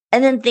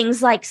And then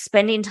things like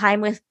spending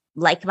time with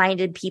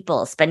like-minded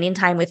people, spending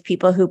time with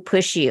people who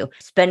push you,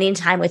 spending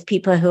time with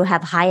people who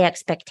have high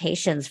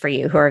expectations for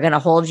you, who are going to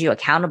hold you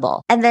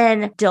accountable. And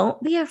then don't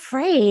be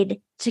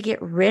afraid to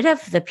get rid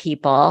of the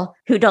people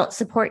who don't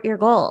support your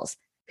goals,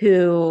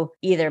 who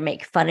either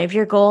make fun of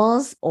your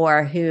goals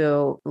or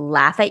who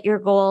laugh at your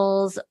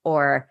goals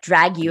or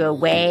drag you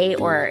away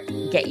or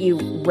get you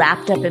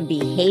wrapped up in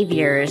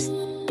behaviors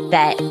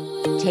that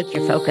take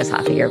your focus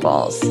off of your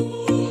goals.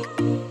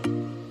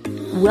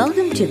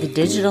 Welcome to The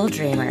Digital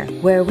Dreamer,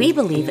 where we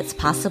believe it's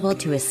possible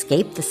to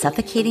escape the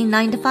suffocating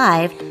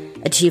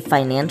 9-to-5, achieve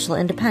financial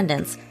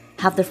independence,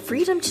 have the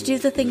freedom to do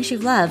the things you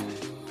love,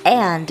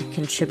 and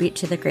contribute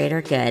to the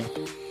greater good,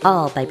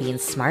 all by being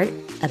smart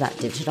about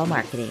digital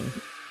marketing.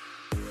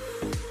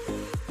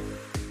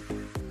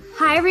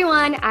 Hi,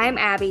 everyone. I'm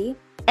Abby.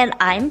 And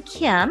I'm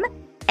Kim.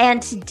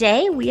 And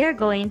today we are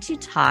going to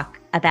talk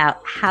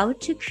about how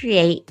to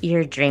create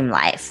your dream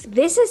life.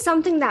 This is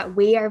something that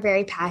we are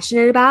very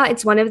passionate about.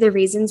 It's one of the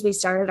reasons we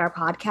started our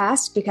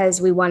podcast,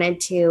 because we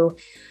wanted to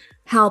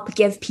help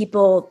give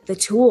people the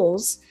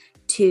tools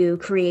to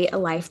create a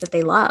life that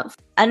they love.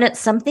 And it's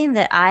something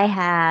that I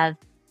have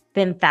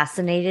been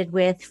fascinated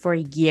with for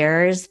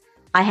years.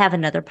 I have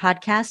another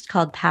podcast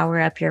called Power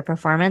Up Your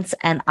Performance,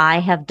 and I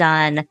have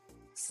done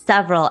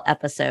several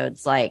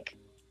episodes, like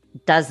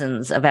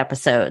dozens of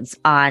episodes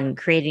on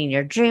creating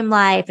your dream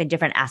life and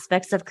different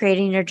aspects of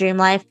creating your dream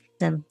life.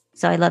 And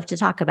so I love to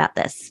talk about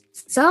this.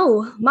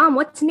 So, Mom,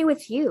 what's new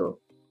with you?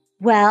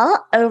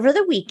 Well, over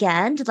the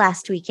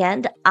last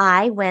weekend,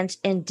 I went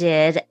and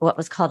did what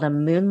was called a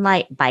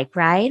moonlight bike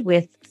ride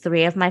with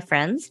 3 of my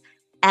friends.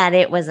 And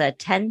it was a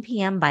 10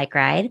 p.m. bike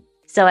ride.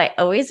 So I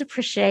always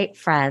appreciate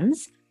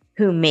friends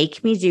who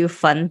make me do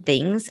fun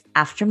things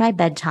after my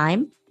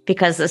bedtime,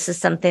 because this is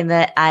something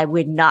that I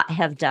would not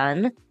have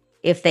done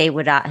if they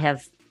would not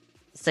have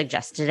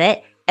suggested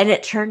it. And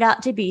it turned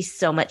out to be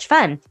so much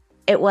fun.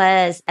 It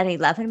was an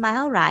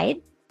 11-mile ride,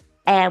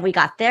 and we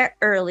got there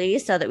early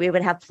so that we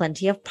would have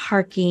plenty of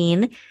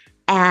parking.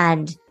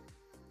 And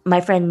my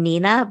friend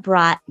Nina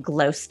brought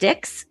glow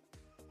sticks,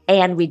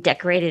 and we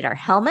decorated our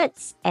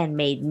helmets and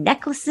made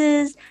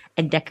necklaces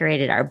and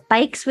decorated our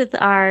bikes with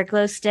our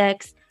glow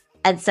sticks.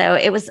 And so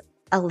it was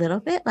a little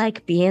bit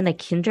like being a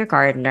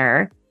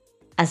kindergartner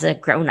as a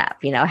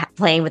grown-up,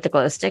 playing with the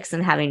glow sticks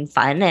and having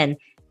fun. And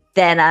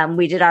then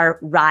we did our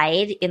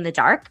ride in the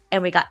dark,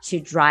 and we got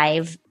to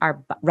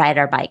ride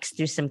our bikes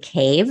through some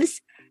caves.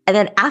 And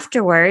then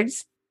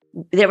afterwards,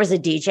 there was a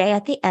DJ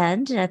at the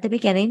end and at the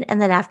beginning.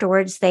 And then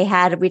afterwards,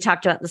 we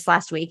talked about this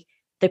last week,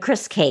 the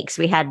crisp cakes.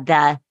 We had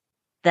the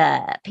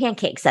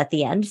pancakes at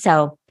the end.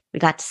 So we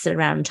got to sit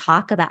around and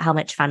talk about how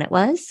much fun it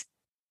was.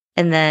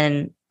 And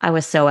then I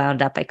was so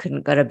wound up, I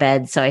couldn't go to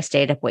bed. So I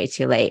stayed up way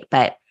too late.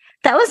 But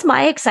that was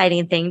my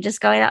exciting thing,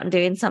 just going out and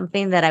doing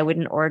something that I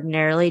wouldn't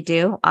ordinarily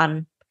do,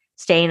 on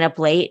staying up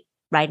late,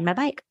 riding my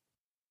bike.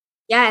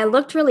 Yeah, it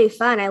looked really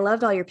fun. I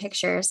loved all your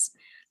pictures.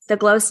 The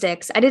glow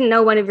sticks. I didn't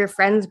know one of your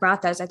friends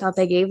brought those. I thought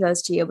they gave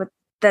those to you,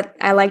 but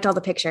I liked all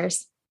the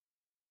pictures.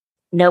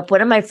 Nope,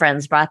 one of my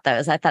friends brought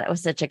those. I thought it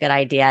was such a good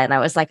idea. And I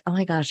was like, oh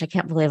my gosh, I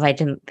can't believe I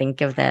didn't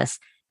think of this.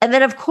 And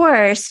then, of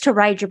course, to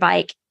ride your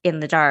bike in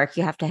the dark,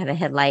 you have to have a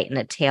headlight and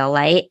a tail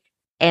light.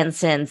 And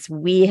since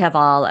we have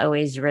all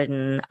always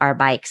ridden our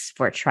bikes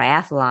for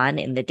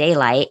triathlon in the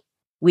daylight,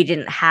 we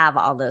didn't have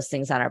all those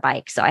things on our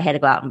bike. So I had to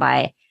go out and buy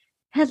a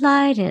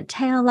headlight and a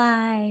tail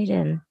light.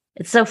 And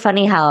it's so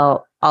funny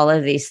how all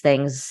of these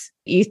things,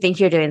 you think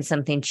you're doing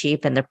something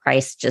cheap and the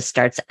price just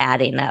starts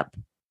adding up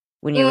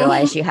when you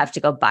realize you have to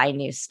go buy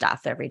new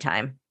stuff every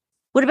time.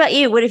 What about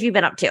you? What have you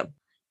been up to?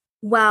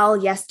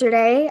 Well,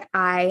 yesterday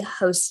I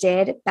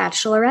hosted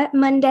Bachelorette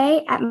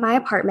Monday at my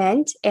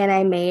apartment, and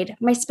I made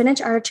my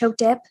spinach artichoke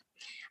dip.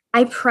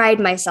 I pride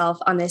myself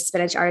on this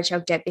spinach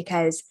artichoke dip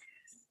because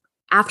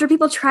after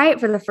people try it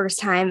for the first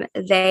time,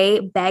 they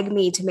beg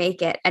me to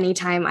make it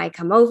anytime I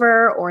come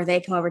over or they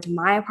come over to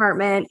my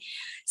apartment.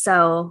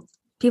 So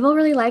people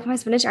really like my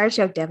spinach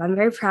artichoke dip. I'm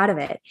very proud of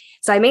it.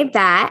 So I made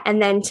that.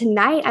 And then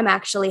tonight I'm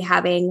actually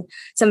having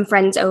some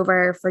friends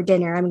over for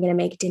dinner. I'm going to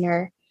make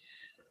dinner.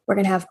 We're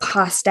going to have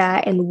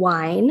pasta and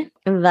wine.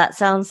 That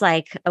sounds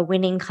like a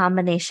winning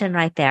combination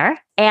right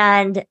there.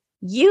 And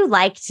you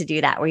like to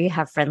do that, where you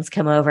have friends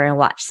come over and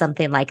watch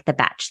something like The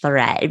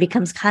Bachelorette. It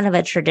becomes kind of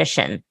a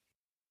tradition.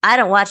 I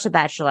don't watch The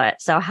Bachelorette.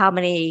 So how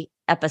many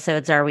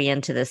episodes are we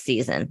into this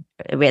season?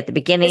 Are we at the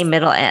beginning,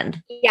 middle,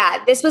 end?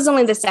 Yeah, this was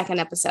only the second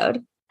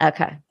episode.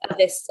 Okay.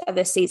 Of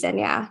this season,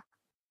 yeah.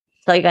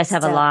 So you guys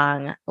have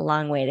a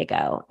long way to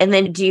go. And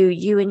then do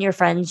you and your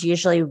friends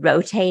usually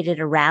rotate it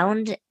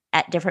around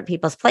at different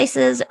people's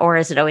places, or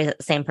is it always at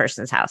the same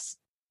person's house?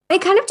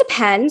 It kind of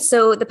depends.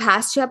 So the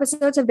past 2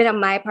 episodes have been at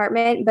my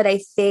apartment, but I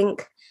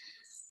think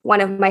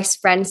one of my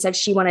friends said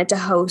she wanted to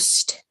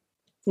host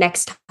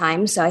next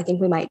time. So I think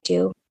we might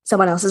do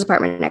someone else's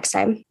apartment next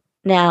time.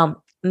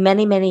 Now,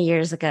 many, many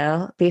years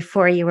ago,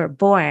 before you were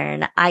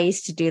born, I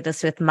used to do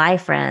this with my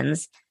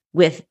friends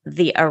with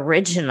the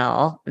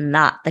original,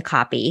 not the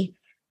copy,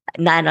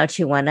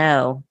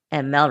 90210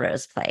 and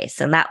Melrose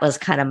Place. And that was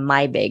kind of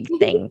my big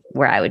thing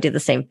where I would do the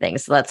same thing.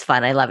 So that's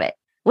fun. I love it.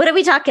 What are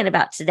we talking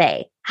about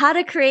today? How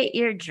to create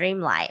your dream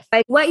life.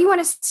 Like, what you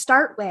want to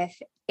start with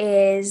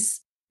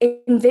is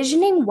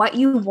envisioning what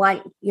you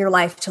want your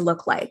life to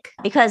look like.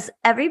 Because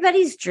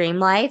everybody's dream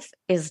life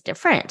is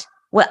different.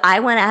 What I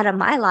want out of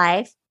my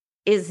life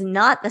is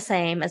not the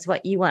same as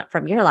what you want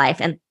from your life.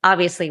 And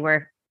obviously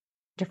we're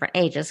different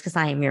ages because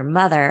I am your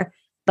mother.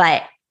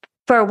 But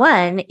for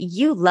one,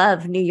 you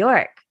love New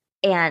York,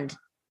 and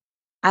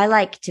I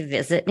like to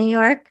visit New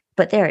York,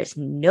 but there is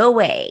no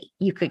way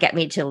you could get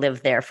me to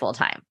live there full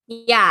time.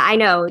 Yeah, I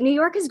know. New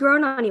York has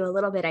grown on you a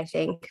little bit, I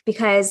think,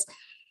 because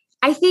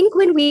I think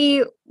when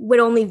we would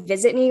only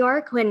visit New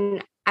York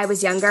when I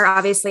was younger,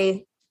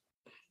 obviously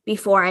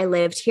before I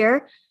lived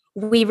here,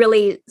 we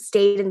really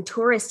stayed in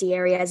touristy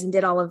areas and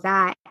did all of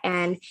that.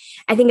 And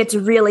I think it's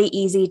really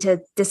easy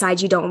to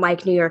decide you don't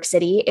like New York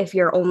City if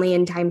you're only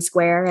in Times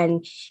Square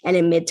and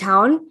in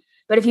Midtown.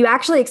 But if you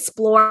actually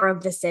explore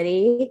of the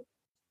city,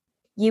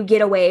 you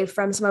get away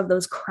from some of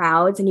those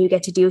crowds and you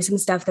get to do some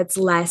stuff that's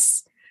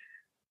less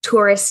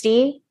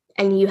touristy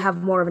and you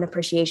have more of an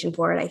appreciation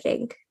for it, I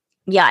think.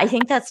 Yeah, I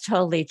think that's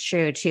totally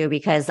true too,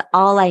 because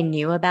all I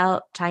knew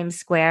about Times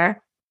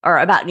Square or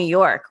about New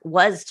York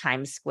was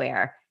Times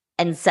Square.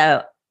 And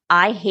so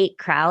I hate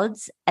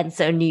crowds. And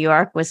so New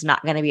York was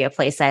not going to be a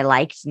place I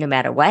liked no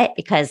matter what,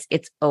 because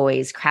it's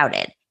always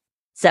crowded.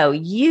 So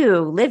you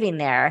living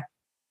there,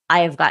 I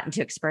have gotten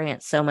to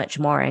experience so much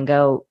more and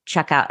go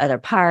check out other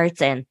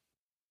parts and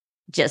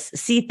just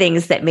see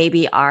things that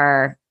maybe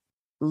are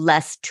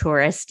less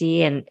touristy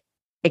and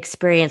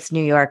experience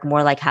New York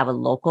more like how a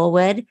local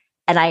would.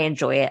 And I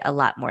enjoy it a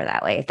lot more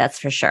that way. That's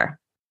for sure.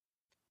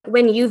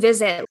 When you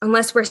visit,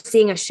 unless we're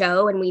seeing a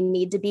show and we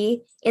need to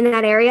be in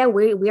that area,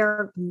 we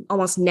are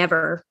almost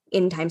never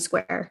in Times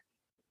Square.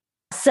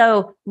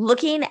 So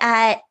looking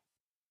at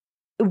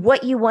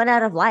what you want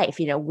out of life,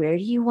 where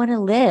do you want to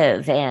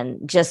live and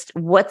just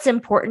what's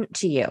important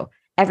to you?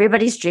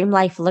 Everybody's dream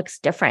life looks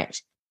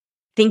different.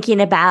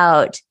 Thinking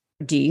about,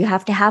 do you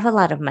have to have a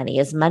lot of money?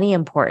 Is money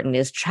important?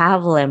 Is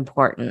travel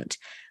important?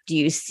 Do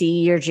you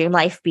see your dream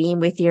life being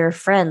with your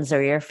friends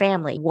or your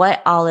family?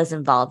 What all is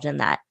involved in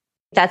that?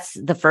 That's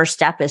the first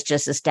step, is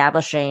just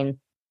establishing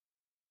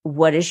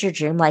what does your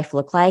dream life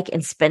look like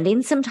and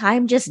spending some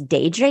time just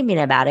daydreaming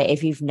about it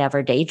if you've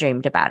never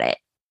daydreamed about it.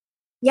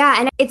 Yeah,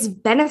 and it's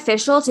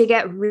beneficial to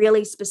get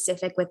really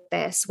specific with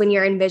this when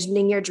you're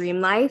envisioning your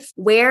dream life.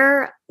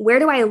 Where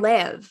do I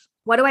live?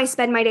 What do I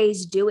spend my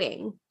days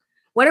doing?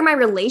 What are my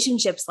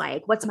relationships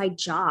like? What's my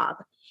job?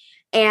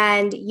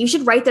 And you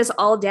should write this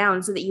all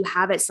down so that you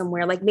have it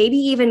somewhere. Like maybe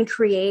even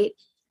create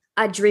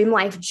a dream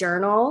life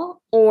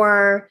journal,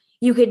 or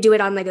you could do it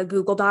on like a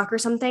Google Doc or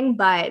something,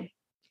 but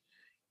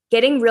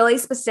getting really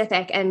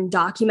specific and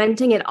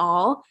documenting it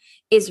all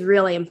is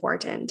really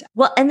important.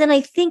 Well, and then I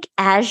think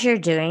as you're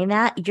doing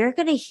that, you're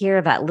going to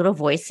hear that little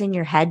voice in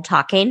your head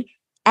talking.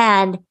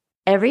 And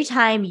every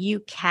time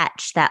you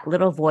catch that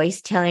little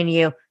voice telling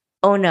you,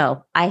 oh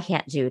no, I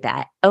can't do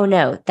that. Oh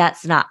no,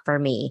 that's not for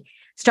me.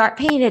 Start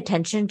paying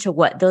attention to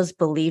what those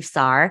beliefs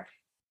are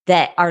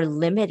that are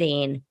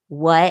limiting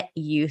what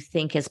you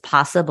think is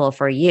possible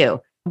for you.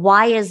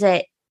 Why is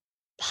it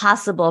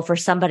possible for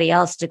somebody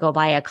else to go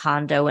buy a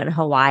condo in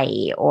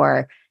Hawaii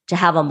or to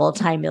have a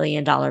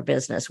multi-million-dollar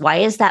business? Why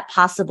is that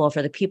possible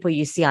for the people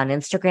you see on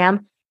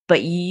Instagram,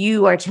 but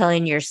you are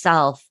telling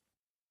yourself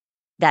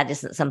that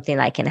isn't something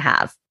I can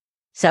have?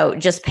 So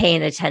just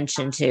paying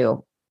attention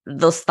to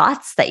those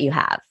thoughts that you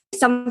have.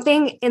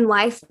 Something in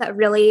life that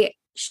really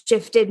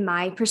shifted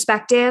my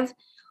perspective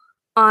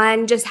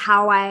on just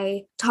how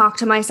I talk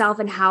to myself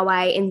and how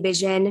I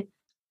envision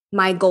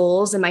my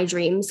goals and my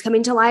dreams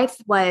coming to life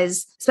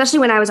was, especially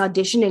when I was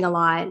auditioning a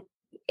lot.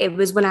 It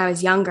was when I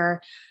was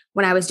younger,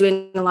 when I was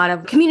doing a lot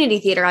of community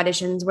theater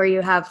auditions where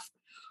you have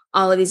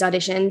all of these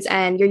auditions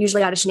and you're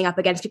usually auditioning up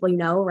against people,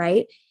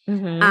 right?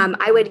 Mm-hmm.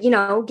 I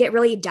would, get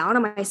really down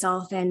on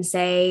myself and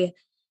say,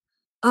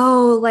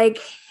 oh, like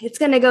it's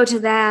going to go to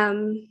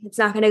them. It's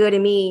not going to go to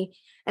me.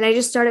 And I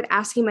just started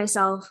asking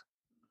myself,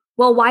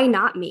 well, why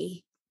not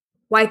me?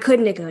 Why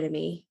couldn't it go to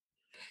me?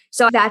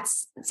 So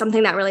that's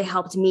something that really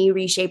helped me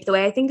reshape the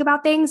way I think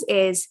about things,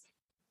 is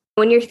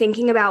when you're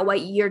thinking about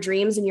what your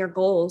dreams and your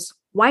goals,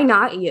 why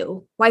not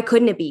you? Why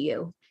couldn't it be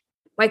you?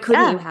 Why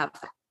couldn't you have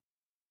that?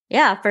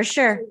 Yeah, for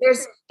sure.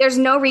 There's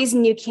no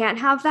reason you can't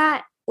have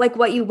that, like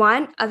what you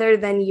want, other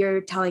than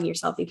you're telling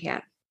yourself you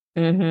can't.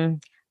 Mm-hmm.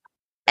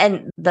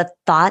 And the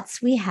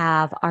thoughts we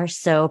have are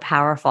so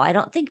powerful. I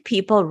don't think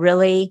people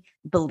really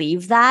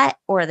believe that,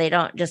 or they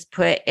don't just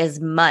put as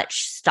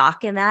much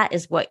stock in that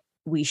as what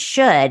we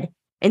should.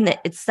 And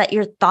it's that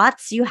your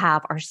thoughts you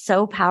have are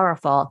so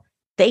powerful.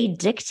 They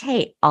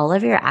dictate all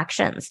of your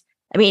actions.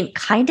 I mean,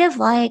 kind of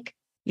like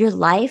your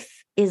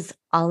life is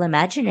all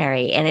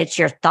imaginary, and it's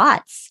your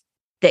thoughts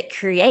that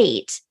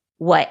create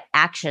what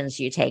actions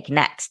you take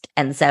next.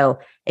 And so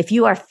if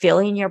you are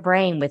filling your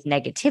brain with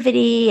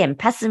negativity and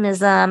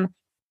pessimism,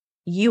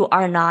 you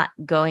are not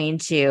going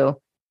to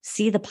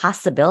see the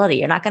possibility.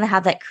 You're not going to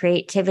have that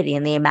creativity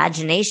and the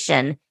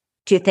imagination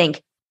to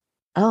think,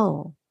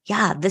 oh,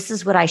 yeah, this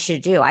is what I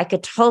should do. I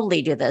could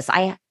totally do this.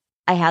 I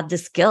have the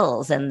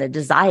skills and the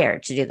desire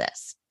to do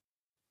this.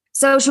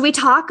 So should we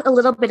talk a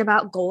little bit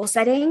about goal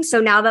setting?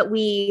 So now that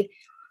we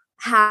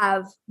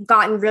have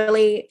gotten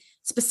really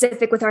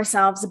specific with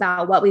ourselves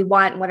about what we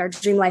want and what our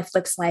dream life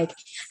looks like,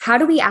 how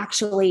do we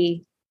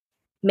actually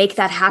make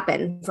that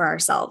happen for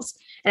ourselves?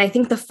 And I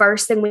think the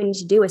first thing we need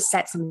to do is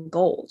set some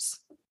goals.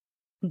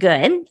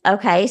 Good.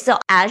 Okay. So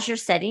as you're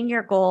setting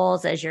your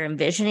goals, as you're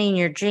envisioning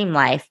your dream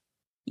life,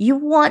 you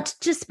want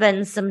to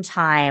spend some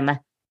time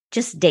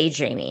just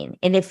daydreaming.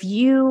 And if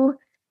you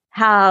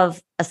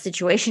have a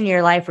situation in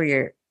your life where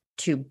you're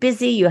too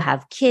busy, you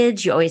have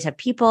kids, you always have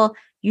people,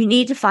 you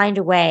need to find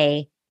a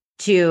way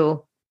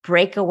to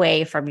break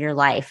away from your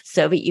life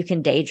so that you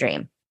can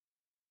daydream.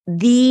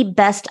 The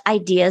best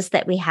ideas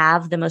that we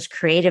have, the most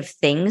creative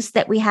things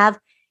that we have,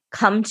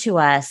 come to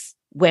us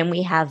when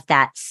we have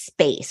that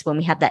space, when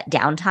we have that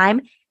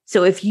downtime.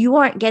 So if you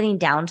aren't getting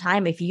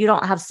downtime, if you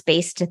don't have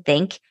space to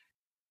think,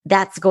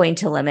 that's going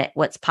to limit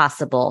what's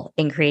possible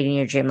in creating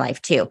your dream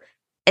life too.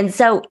 And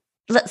so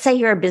let's say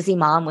you're a busy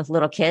mom with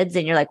little kids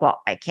and you're like,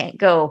 well, I can't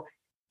go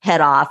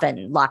head off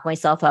and lock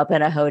myself up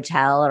in a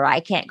hotel, or I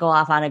can't go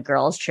off on a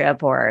girls'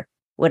 trip or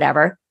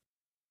whatever.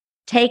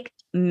 Take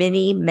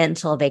mini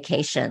mental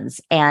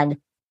vacations, and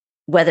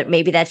whether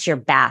maybe that's your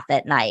bath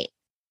at night,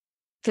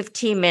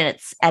 15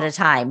 minutes at a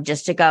time,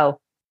 just to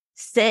go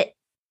sit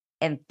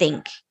and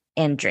think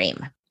and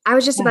dream. I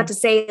was just about to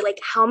say, like,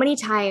 how many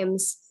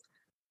times,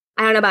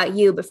 I don't know about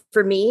you, but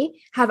for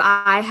me, have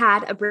I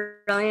had a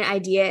brilliant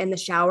idea in the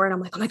shower and I'm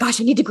like, oh my gosh,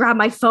 I need to grab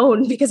my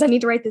phone because I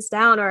need to write this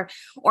down. Or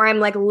I'm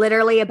like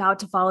literally about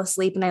to fall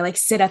asleep and I like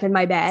sit up in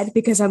my bed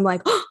because I'm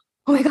like, oh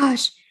my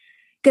gosh.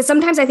 Because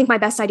sometimes I think my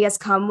best ideas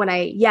come when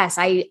I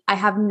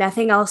have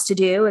nothing else to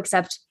do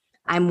except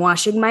I'm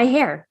washing my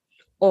hair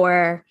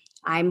or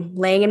I'm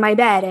laying in my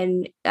bed.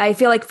 And I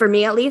feel like for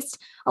me, at least,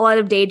 a lot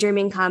of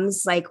daydreaming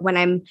comes like when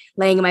I'm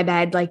laying in my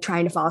bed, like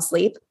trying to fall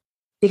asleep,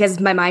 because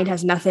my mind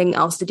has nothing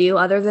else to do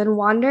other than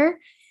wander.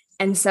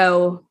 And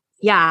so,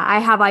 yeah, I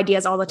have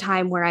ideas all the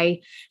time where I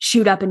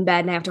shoot up in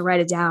bed and I have to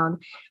write it down,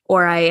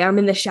 or I am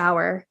in the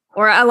shower,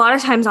 or a lot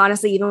of times,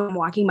 honestly, even when I'm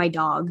walking my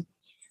dog,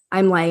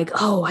 I'm like,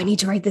 oh, I need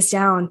to write this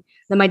down.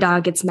 Then my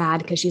dog gets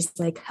mad because she's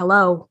like,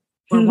 hello,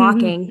 we're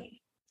walking.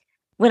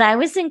 When I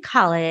was in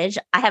college,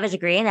 I have a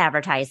degree in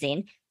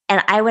advertising,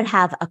 and I would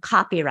have a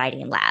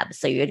copywriting lab.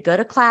 So you'd go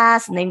to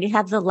class and then you'd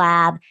have the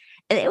lab,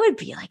 and it would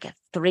be like a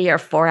 3 or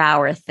 4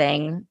 hour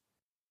thing.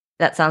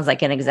 That sounds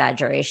like an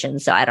exaggeration.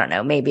 So I don't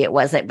know, maybe it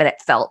wasn't, but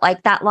it felt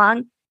like that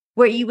long,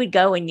 where you would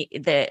go and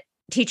the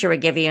teacher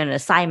would give you an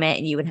assignment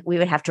and we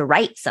would have to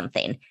write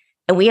something.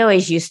 And we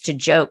always used to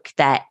joke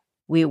that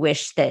we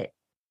wish that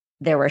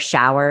there were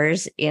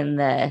showers in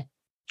the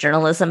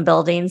journalism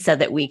building so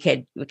that we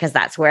could, because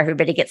that's where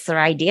everybody gets their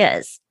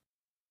ideas.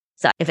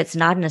 So if it's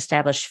not an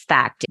established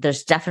fact,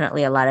 there's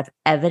definitely a lot of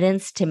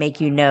evidence to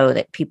make you know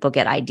that people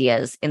get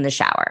ideas in the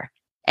shower.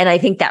 And I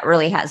think that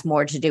really has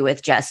more to do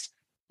with just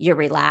you're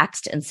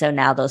relaxed. And so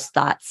now those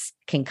thoughts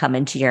can come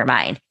into your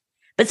mind.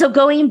 But so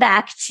going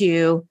back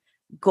to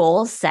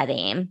goal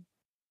setting,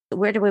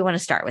 where do we want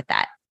to start with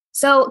that?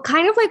 So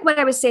kind of like what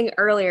I was saying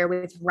earlier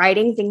with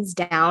writing things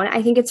down,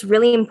 I think it's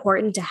really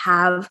important to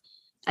have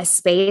a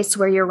space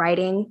where you're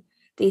writing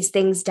these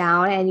things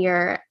down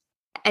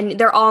and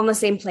they're all in the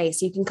same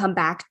place. You can come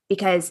back,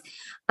 because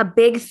a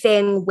big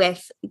thing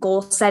with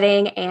goal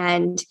setting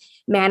and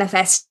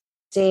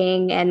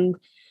manifesting and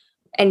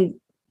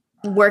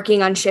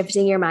working on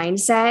shifting your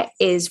mindset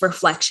is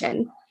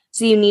reflection.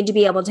 So you need to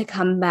be able to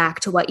come back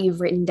to what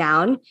you've written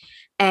down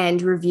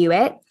and review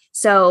it.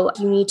 So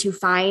you need to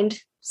find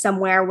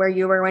somewhere where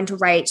you are going to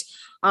write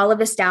all of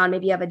this down.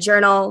 Maybe you have a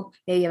journal,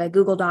 maybe you have a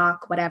Google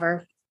Doc,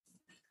 whatever.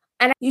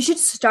 And you should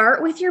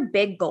start with your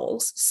big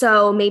goals.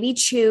 So maybe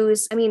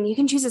you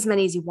can choose as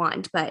many as you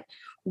want, but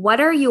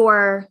what are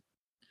your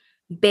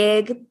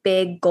big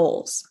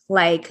goals?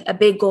 Like a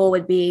big goal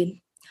would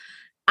be,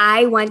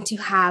 I want to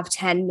have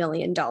 $10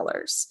 million,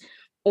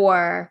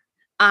 or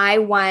I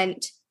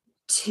want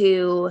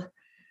to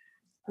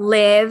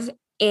live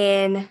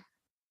in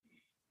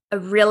a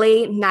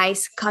really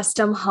nice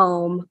custom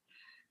home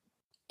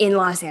in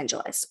Los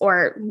Angeles,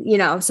 or,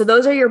 so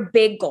those are your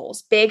big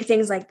goals, big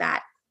things like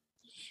that.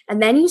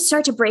 And then you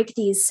start to break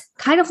these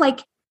kind of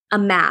like a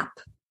map.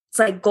 It's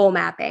like goal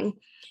mapping.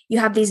 You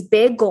have these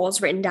big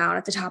goals written down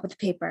at the top of the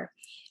paper,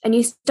 and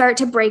you start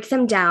to break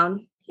them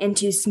down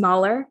into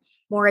smaller,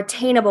 more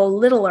attainable,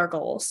 littler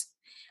goals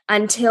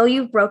until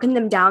you've broken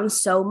them down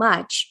so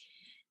much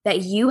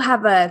that you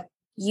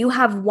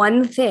have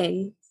one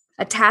thing,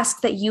 a task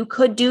that you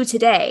could do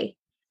today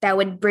that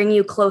would bring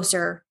you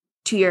closer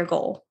to your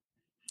goal,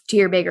 to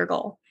your bigger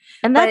goal.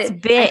 And that's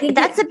big.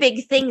 That's a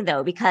big thing,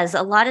 though, because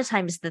a lot of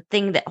times the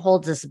thing that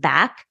holds us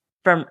back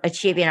from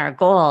achieving our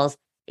goals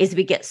is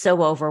we get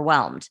so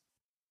overwhelmed.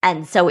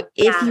 And so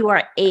if you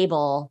are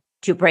able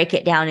to break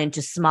it down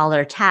into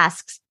smaller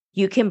tasks,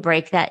 you can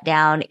break that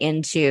down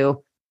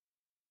into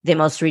the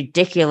most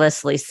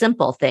ridiculously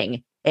simple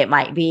thing. It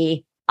might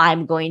be,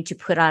 I'm going to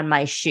put on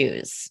my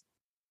shoes.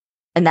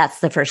 And that's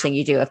the first thing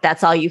you do. If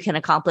that's all you can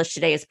accomplish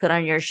today is put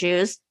on your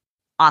shoes,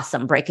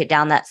 awesome. Break it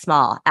down that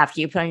small.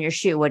 After you put on your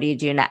shoe, what do you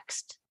do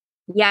next?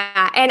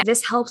 Yeah. And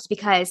this helps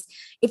because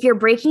if you're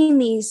breaking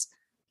these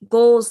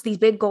goals, these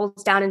big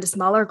goals down into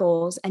smaller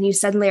goals, and you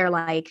suddenly are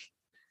like,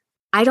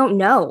 I don't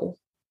know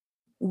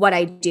what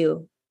I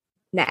do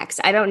next.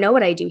 I don't know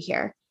what I do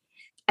here.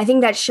 I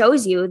think that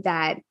shows you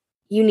that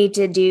you need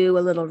to do a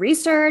little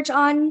research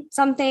on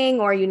something,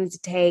 or you need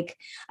to take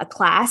a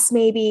class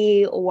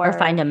maybe, or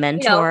find a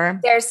mentor.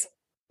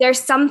 There's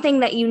something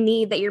that you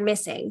need that you're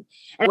missing.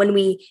 And when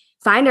we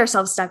find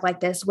ourselves stuck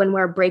like this, when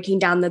we're breaking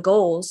down the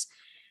goals,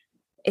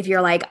 if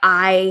you're like,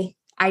 I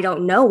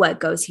don't know what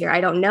goes here.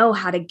 I don't know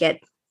how to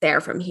get there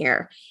from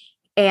here.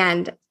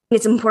 And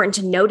it's important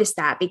to notice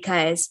that,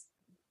 because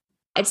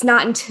it's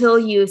not until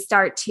you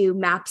start to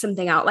map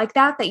something out like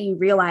that that you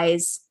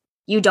realize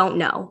you don't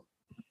know.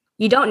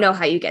 You don't know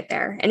how you get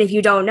there. And if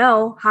you don't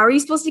know, how are you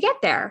supposed to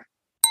get there?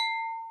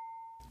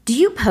 Do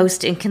you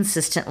post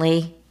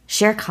inconsistently,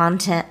 share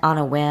content on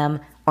a whim,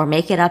 or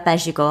make it up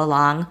as you go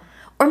along?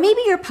 Or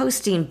maybe you're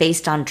posting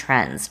based on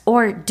trends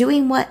or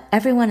doing what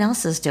everyone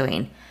else is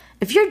doing.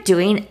 If you're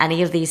doing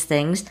any of these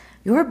things,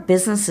 your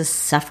business is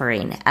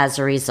suffering as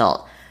a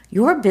result.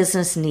 Your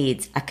business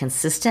needs a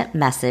consistent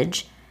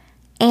message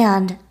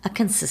and a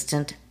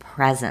consistent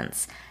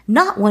presence,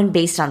 not one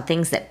based on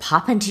things that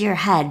pop into your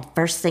head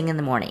first thing in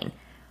the morning.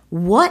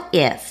 What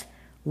if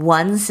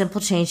one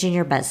simple change in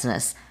your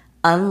business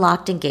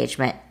unlocked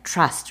engagement,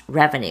 trust,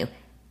 revenue,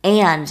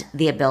 and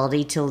the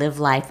ability to live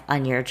life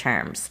on your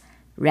terms?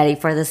 Ready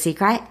for the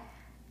secret?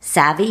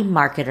 Savvy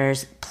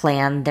marketers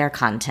plan their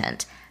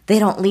content. They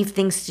don't leave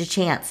things to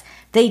chance.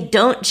 They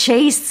don't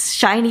chase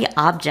shiny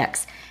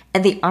objects,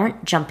 and they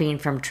aren't jumping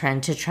from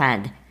trend to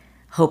trend,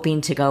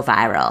 hoping to go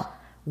viral.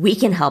 We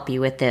can help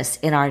you with this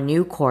in our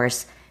new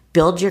course,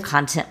 Build Your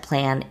Content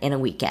Plan in a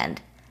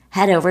Weekend.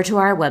 Head over to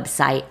our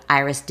website,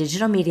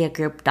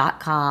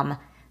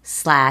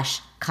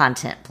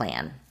 irisdigitalmediagroup.com/content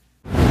plan.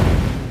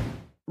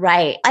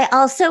 Right. I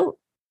also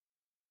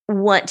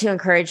want to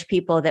encourage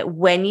people that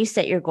when you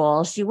set your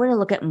goals, you want to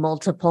look at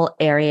multiple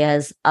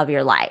areas of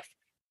your life.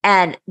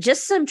 And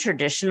just some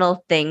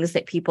traditional things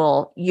that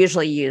people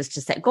usually use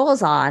to set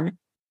goals on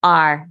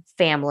are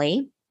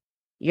family,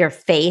 your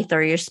faith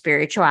or your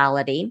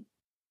spirituality,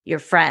 your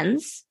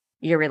friends,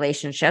 your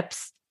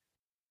relationships,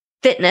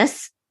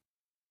 fitness,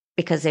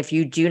 because if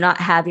you do not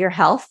have your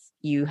health,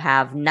 you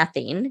have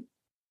nothing,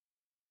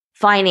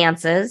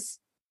 finances,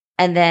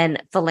 and then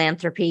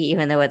philanthropy,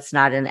 even though it's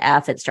not an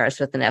F, it starts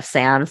with an F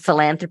sound,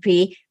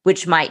 philanthropy,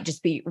 which might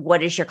just be,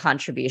 what is your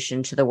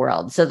contribution to the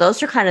world? So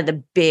those are kind of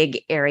the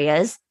big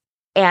areas,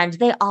 and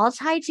they all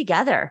tie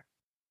together,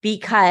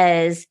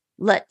 because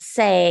let's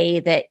say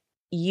that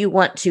you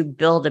want to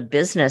build a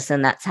business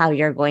and that's how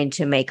you're going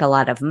to make a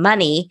lot of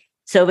money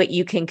so that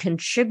you can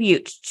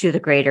contribute to the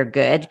greater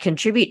good,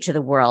 contribute to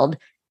the world.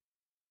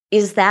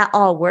 Is that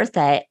all worth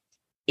it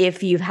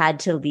if you've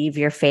had to leave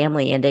your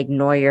family and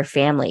ignore your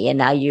family, and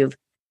now you've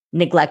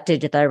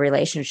neglected the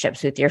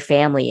relationships with your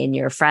family and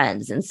your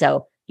friends? And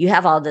so you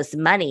have all this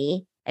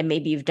money and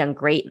maybe you've done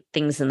great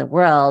things in the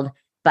world,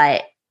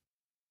 but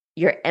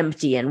you're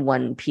empty in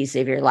one piece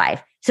of your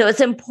life. So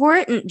it's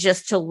important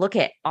just to look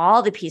at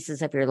all the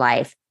pieces of your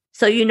life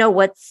so you know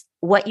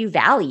what you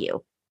value,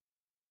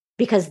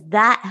 because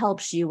that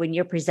helps you when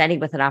you're presenting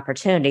with an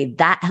opportunity.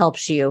 That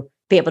helps you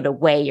be able to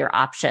weigh your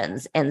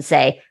options and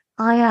say,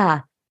 oh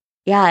yeah,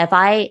 if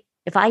I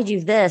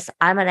do this,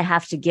 I'm going to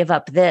have to give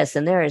up this,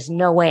 and there is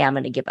no way I'm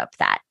going to give up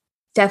that.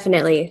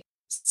 Definitely.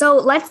 So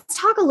let's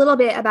talk a little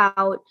bit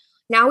about,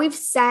 now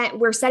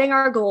we're setting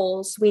our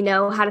goals. We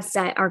know how to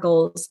set our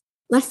goals.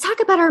 Let's talk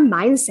about our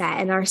mindset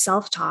and our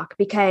self-talk,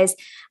 because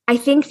I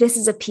think this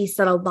is a piece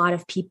that a lot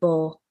of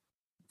people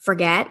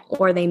forget,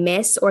 or they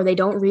miss, or they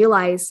don't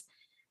realize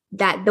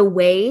that the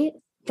way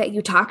that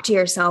you talk to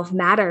yourself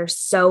matters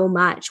so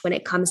much when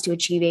it comes to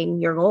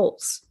achieving your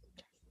goals.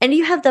 And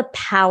you have the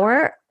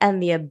power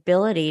and the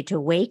ability to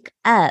wake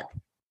up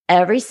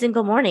every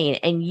single morning,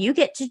 and you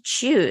get to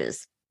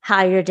choose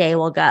how your day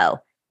will go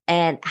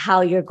and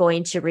how you're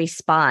going to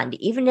respond.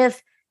 Even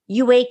if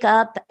you wake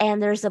up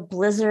and there's a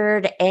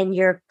blizzard and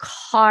your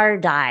car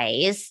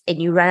dies and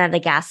you run out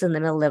of gas in the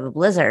middle of a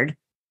blizzard,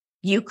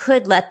 you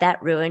could let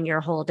that ruin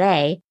your whole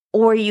day,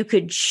 or you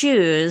could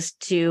choose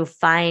to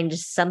find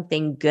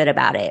something good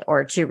about it,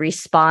 or to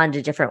respond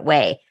a different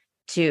way,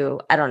 to,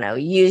 I don't know,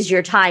 use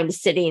your time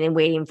sitting and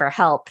waiting for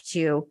help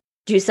to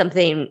do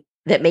something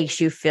that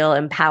makes you feel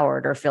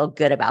empowered or feel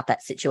good about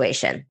that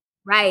situation.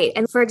 Right.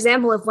 And for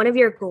example, if one of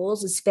your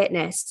goals is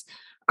fitness,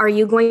 are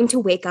you going to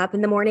wake up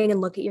in the morning and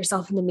look at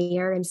yourself in the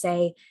mirror and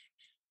say,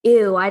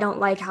 ew, I don't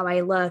like how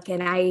I look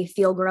and I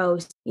feel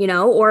gross,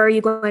 or are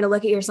you going to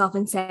look at yourself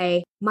and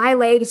say, my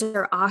legs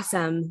are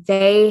awesome.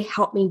 They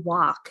help me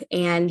walk.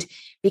 And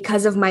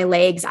because of my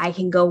legs, I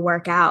can go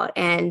work out.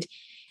 And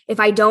if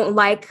I don't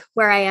like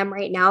where I am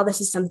right now,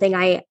 this is something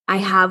I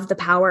have the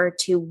power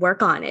to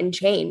work on and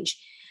change.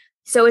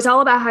 So it's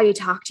all about how you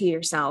talk to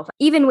yourself,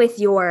 even with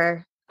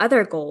your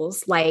other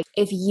goals. Like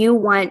if you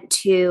want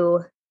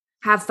to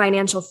have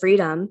financial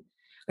freedom,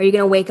 are you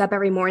going to wake up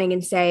every morning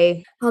and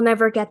say, I'll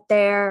never get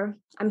there,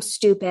 I'm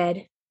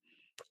stupid?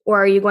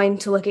 Or are you going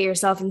to look at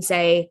yourself and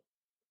say,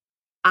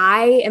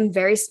 I am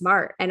very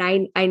smart and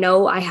I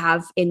know I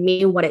have in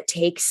me what it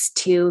takes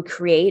to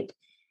create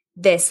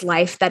this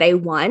life that I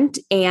want,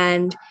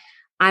 and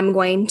I'm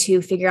going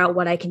to figure out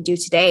what I can do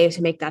today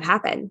to make that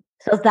happen.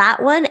 So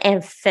that one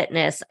and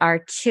fitness are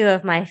two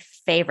of my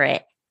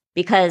favorite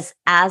because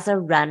as a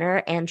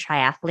runner and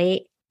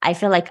triathlete, I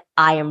feel like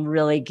I am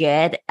really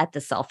good at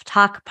the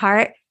self-talk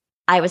part.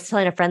 I was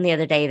telling a friend the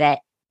other day that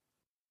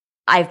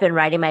I've been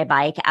riding my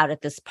bike out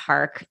at this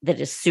park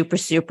that is super,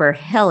 super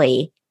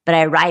hilly, but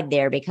I ride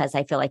there because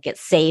I feel like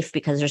it's safe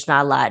because there's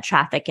not a lot of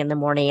traffic in the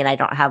morning and I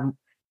don't have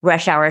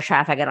rush hour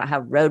traffic. I don't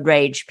have road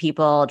rage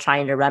people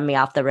trying to run me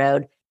off the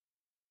road.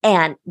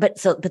 But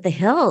the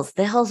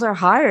hills are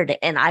hard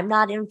and I'm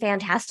not in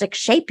fantastic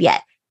shape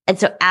yet. And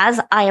so as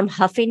I am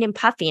huffing and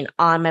puffing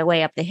on my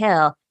way up the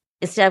hill,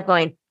 instead of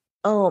going,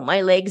 oh,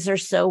 my legs are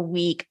so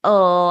weak.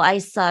 Oh, I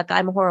suck.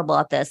 I'm horrible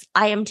at this.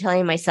 I am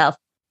telling myself,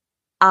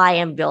 I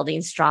am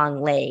building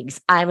strong legs.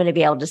 I'm going to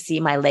be able to see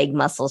my leg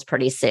muscles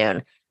pretty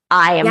soon.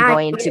 I am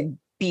going to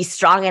be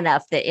strong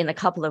enough that in a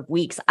couple of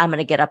weeks, I'm going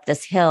to get up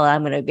this hill.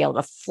 I'm going to be able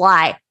to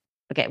fly.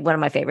 Okay, one of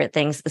my favorite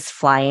things is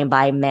flying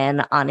by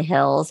men on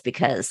hills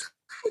because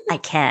I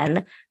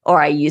can,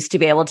 or I used to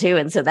be able to.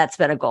 And so that's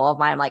been a goal of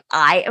mine. I'm like,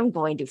 I am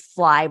going to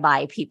fly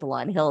by people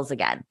on hills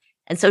again.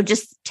 And so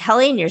just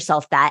telling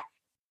yourself that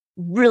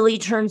really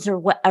turns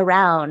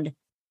around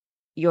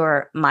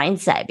your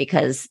mindset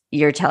because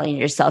you're telling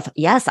yourself,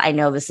 yes, I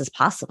know this is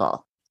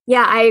possible.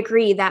 Yeah, I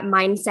agree. That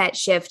mindset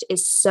shift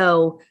is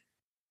so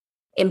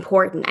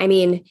important. I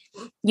mean,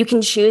 you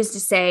can choose to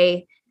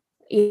say,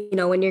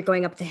 when you're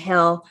going up the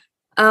hill,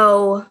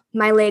 oh,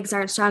 my legs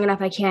aren't strong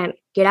enough, I can't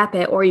get up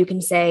it. Or you can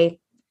say,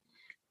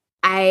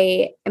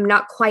 I am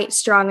not quite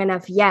strong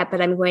enough yet, but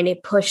I'm going to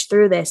push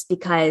through this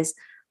because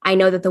I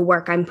know that the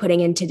work I'm putting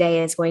in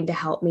today is going to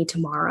help me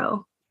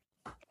tomorrow.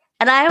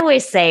 And I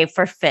always say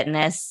for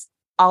fitness,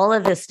 all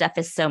of this stuff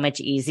is so much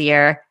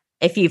easier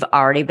if you've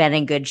already been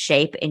in good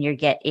shape and you're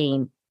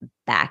getting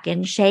back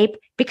in shape,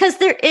 because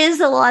there is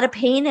a lot of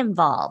pain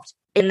involved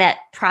in that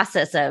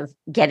process of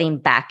getting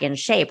back in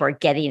shape or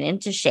getting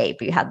into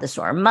shape. You have the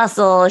sore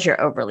muscles, you're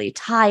overly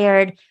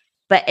tired.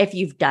 But if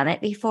you've done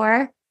it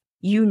before,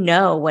 you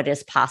know what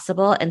is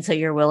possible. And so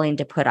you're willing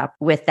to put up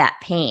with that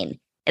pain.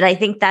 And I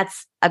think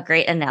that's a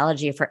great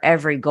analogy for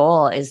every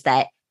goal is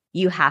that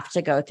you have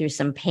to go through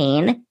some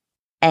pain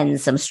and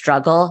some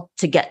struggle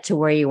to get to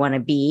where you want to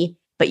be.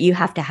 But you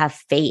have to have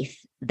faith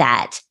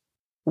that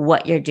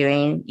what you're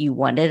doing, you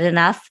want it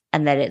enough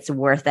and that it's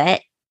worth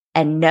it.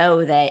 And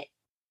know that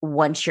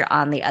once you're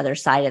on the other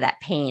side of that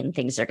pain,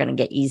 things are going to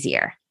get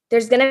easier.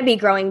 There's going to be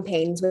growing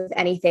pains with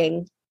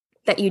anything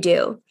that you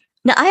do.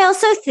 Now, I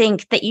also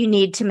think that you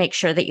need to make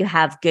sure that you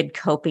have good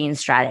coping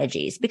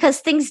strategies because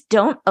things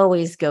don't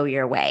always go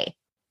your way.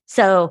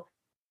 So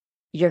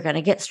you're going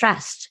to get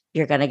stressed.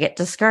 You're going to get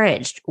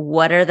discouraged.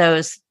 What are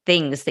those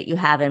things that you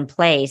have in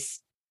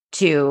place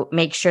to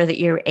make sure that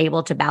you're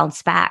able to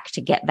bounce back,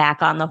 to get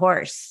back on the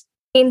horse?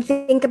 And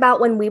think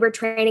about when we were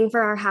training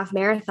for our half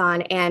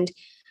marathon and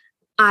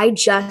I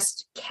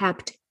just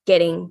kept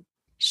getting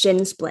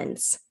shin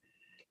splints.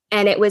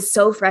 And it was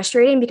so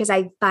frustrating because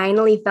I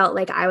finally felt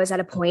like I was at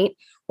a point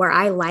where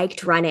I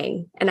liked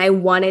running and I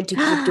wanted to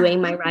keep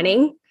doing my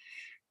running.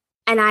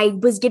 And I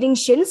was getting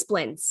shin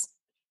splints.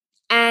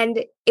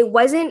 And it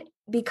wasn't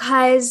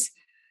because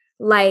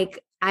like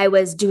I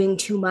was doing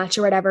too much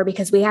or whatever,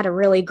 because we had a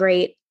really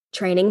great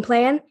training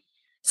plan.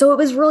 So it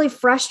was really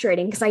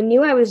frustrating because I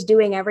knew I was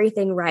doing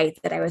everything right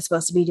that I was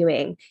supposed to be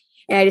doing.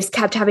 And I just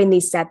kept having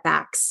these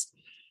setbacks.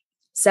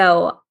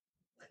 So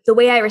the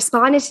way I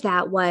responded to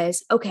that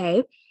was,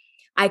 okay,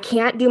 I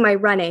can't do my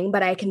running,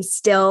 but I can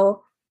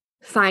still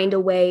find a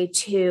way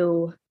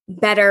to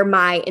better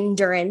my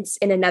endurance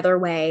in another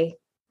way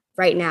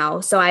right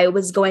now. So I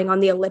was going on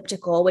the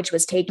elliptical, which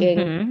was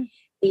taking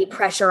the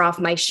pressure off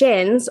my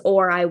shins,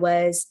 or I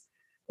was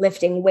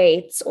lifting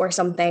weights or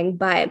something.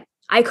 But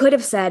I could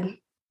have said,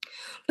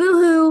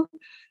 boo-hoo,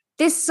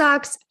 this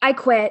sucks, I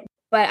quit.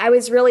 But I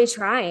was really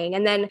trying.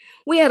 And then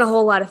we had a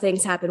whole lot of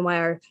things happen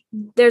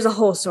there's a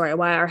whole story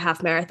why our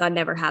half marathon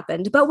never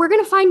happened. But we're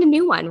going to find a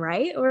new one,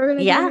 right?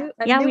 We are.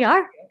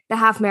 The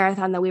half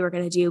marathon that we were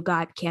going to do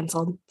got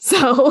canceled.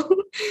 So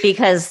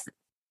because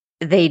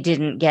they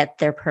didn't get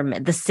their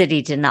permit. The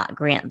city did not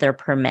grant their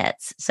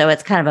permits. So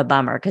it's kind of a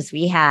bummer because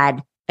we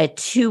had a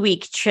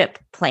 2-week trip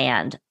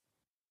planned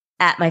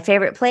at my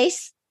favorite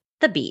place,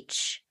 the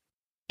beach.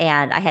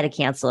 And I had to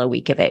cancel a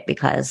week of it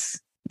because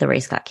the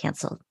race got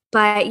canceled.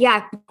 But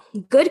yeah,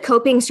 good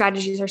coping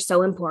strategies are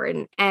so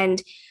important.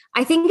 And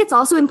I think it's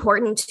also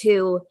important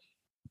to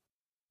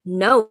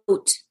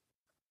note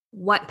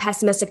what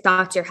pessimistic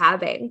thoughts you're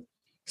having.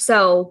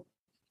 So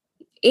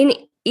in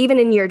even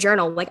in your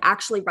journal, like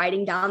actually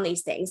writing down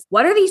these things.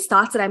 What are these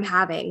thoughts that I'm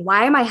having?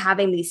 Why am I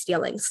having these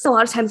feelings? So a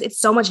lot of times it's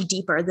so much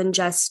deeper than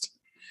just,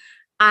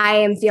 I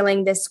am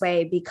feeling this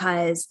way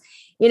because,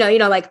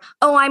 like,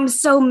 oh, I'm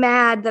so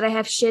mad that I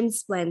have shin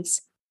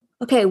splints.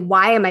 Okay,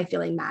 why am I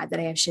feeling mad that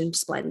I have shin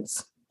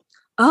splints?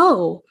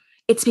 Oh,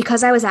 it's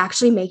because I was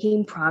actually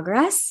making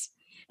progress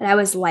and I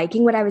was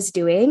liking what I was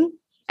doing.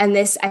 And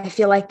I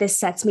feel like this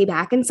sets me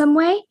back in some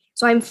way.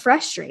 So I'm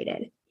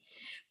frustrated.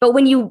 But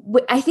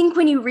I think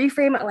when you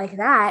reframe it like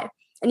that,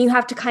 and you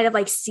have to kind of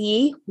like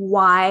see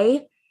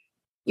why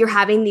you're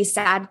having these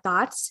sad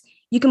thoughts,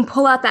 you can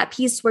pull out that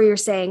piece where you're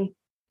saying,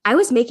 I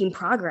was making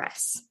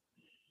progress,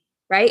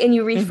 right? And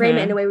you reframe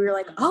it in a way where you're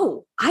like,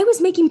 oh, I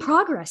was making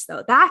progress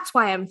though. That's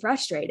why I'm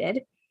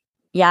frustrated.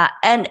 Yeah.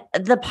 And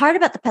the part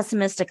about the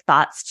pessimistic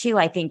thoughts too,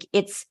 I think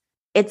it's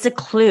a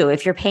clue.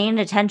 If you're paying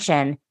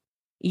attention,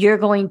 you're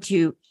going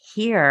to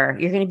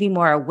be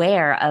more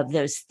aware of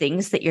those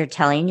things that you're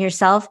telling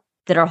yourself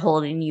that are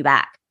holding you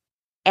back.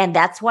 And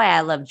that's why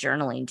I love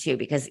journaling too,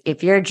 because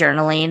if you're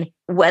journaling,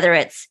 whether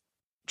it's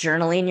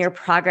journaling your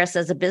progress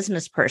as a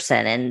business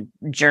person and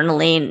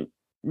journaling,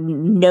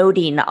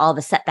 noting all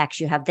the setbacks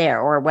you have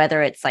there, or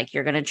whether it's like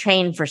you're going to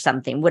train for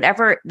something,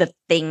 whatever the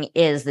thing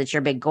is that's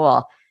your big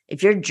goal,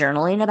 if you're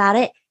journaling about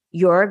it,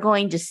 you're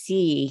going to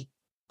see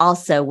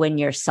also when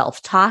your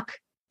self-talk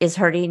is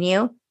hurting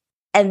you.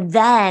 And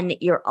then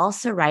you're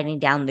also writing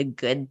down the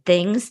good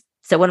things.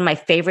 So one of my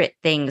favorite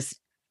things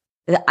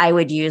that I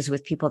would use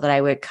with people that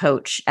I would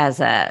coach as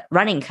a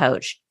running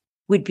coach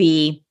would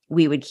be,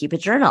 we would keep a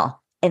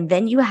journal. And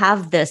then you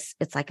have this,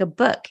 it's like a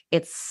book.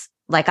 It's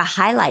like a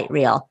highlight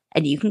reel.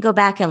 And you can go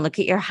back and look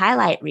at your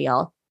highlight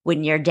reel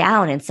when you're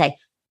down and say,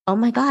 oh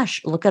my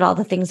gosh, look at all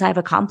the things I've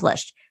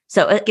accomplished.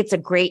 So it's a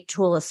great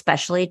tool,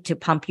 especially to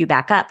pump you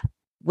back up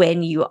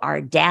when you are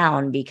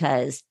down,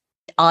 because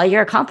all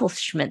your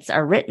accomplishments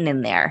are written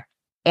in there.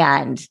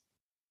 And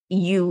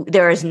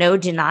there is no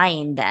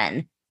denying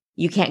then.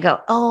 You can't go,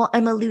 oh,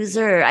 I'm a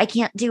loser, I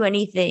can't do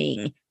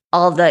anything.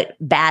 All the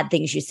bad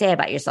things you say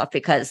about yourself,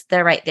 because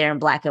they're right there in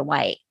black and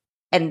white.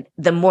 And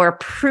the more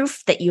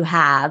proof that you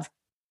have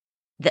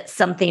that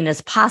something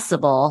is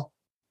possible,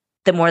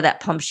 the more that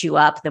pumps you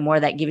up, the more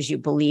that gives you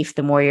belief,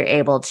 the more you're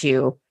able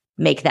to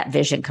make that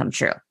vision come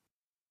true.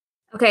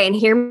 Okay, and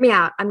hear me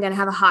out. I'm going to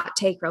have a hot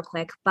take real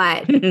quick,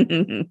 but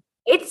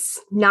it's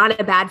not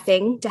a bad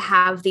thing to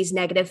have these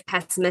negative,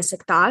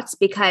 pessimistic thoughts,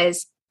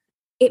 because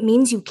it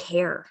means you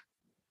care.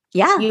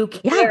 Yeah. You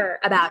care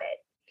about it.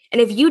 And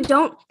if you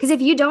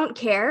don't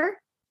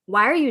care,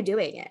 why are you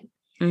doing it?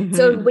 Mm-hmm.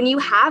 So when you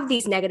have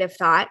these negative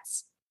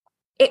thoughts,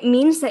 it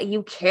means that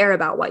you care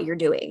about what you're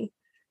doing.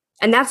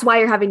 And that's why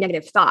you're having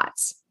negative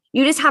thoughts.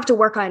 You just have to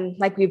work on,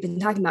 like we've been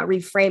talking about,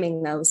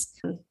 reframing those,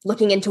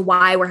 looking into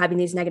why we're having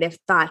these negative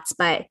thoughts,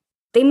 but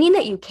they mean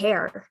that you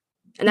care.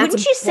 And that's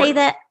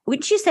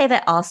wouldn't you say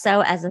that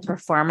also as a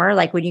performer,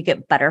 like when you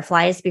get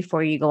butterflies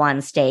before you go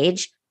on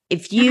stage,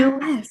 if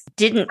you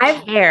didn't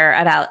care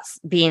about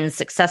being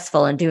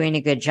successful and doing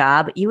a good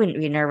job, you wouldn't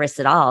be nervous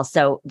at all.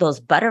 So those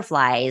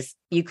butterflies,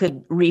 you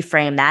could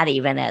reframe that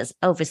even as,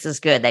 oh, this is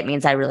good. That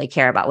means I really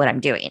care about what I'm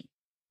doing.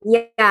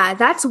 Yeah,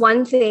 that's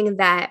one thing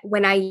that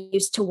when I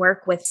used to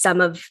work with some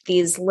of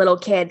these little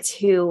kids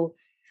who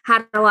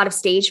had a lot of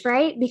stage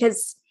fright,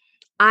 because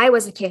I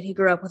was a kid who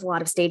grew up with a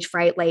lot of stage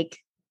fright. Like,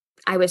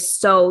 I was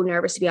so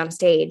nervous to be on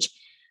stage.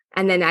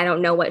 And then I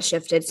don't know what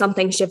shifted.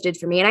 Something shifted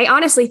for me. And I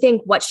honestly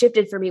think what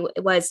shifted for me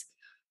was,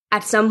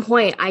 at some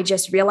point, I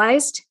just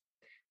realized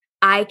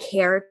I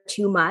care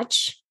too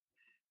much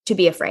to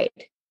be afraid.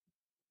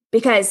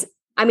 Because,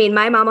 I mean,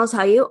 my mom will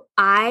tell you,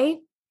 I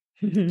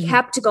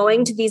kept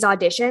going to these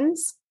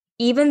auditions,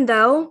 even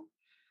though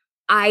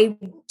I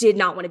did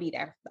not want to be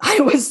there.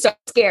 I was so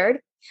scared.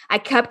 I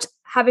kept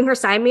having her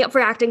sign me up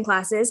for acting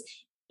classes,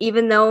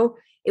 even though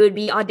it would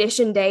be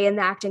audition day in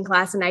the acting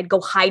class and I'd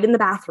go hide in the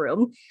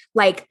bathroom.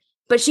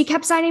 But she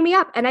kept signing me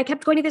up and I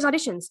kept going to these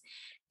auditions.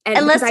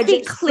 And let's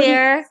be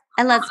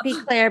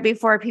clear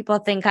before people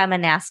think I'm a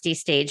nasty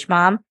stage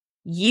mom.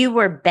 You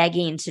were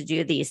begging to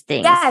do these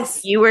things.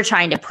 Yes. You were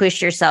trying to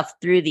push yourself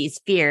through these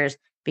fears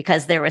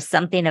because there was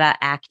something about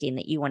acting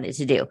that you wanted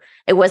to do.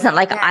 It wasn't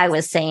like I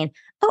was saying,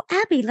 oh,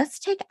 Abby, let's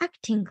take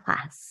acting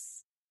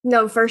class.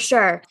 No, for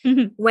sure.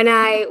 When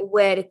I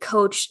would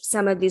coach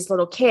some of these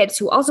little kids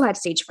who also had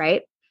stage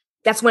fright,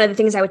 that's one of the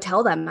things I would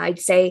tell them. I'd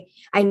say,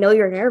 I know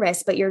you're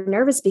nervous, but you're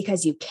nervous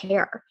because you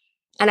care.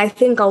 And I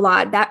think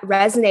that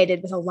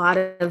resonated with a lot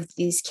of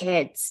these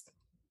kids,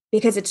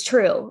 because it's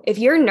true. If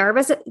you're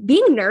nervous,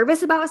 being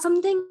nervous about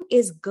something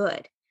is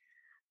good.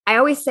 I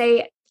always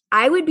say,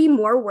 I would be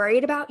more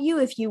worried about you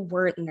if you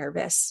weren't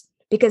nervous,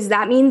 because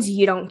that means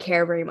you don't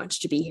care very much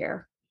to be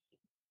here.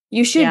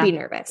 You should be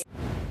nervous.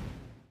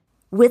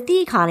 With the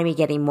economy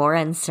getting more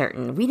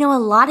uncertain, we know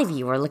a lot of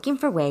you are looking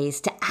for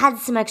ways to add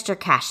some extra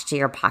cash to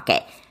your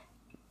pocket,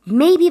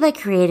 maybe by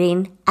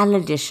creating an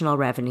additional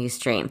revenue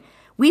stream.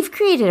 We've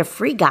created a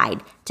free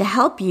guide to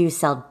help you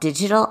sell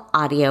digital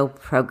audio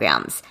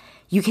programs.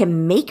 You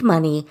can make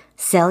money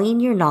selling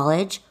your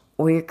knowledge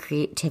or your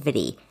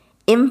creativity.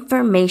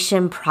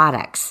 information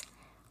products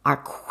are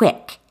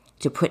quick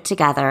to put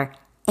together,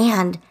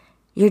 and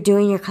you're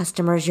doing your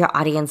customers, your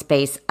audience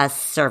base, a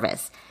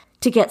service.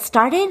 To get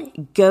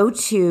started, go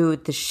to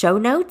the show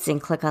notes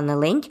and click on the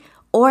link,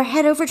 or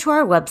head over to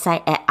our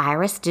website at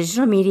Iris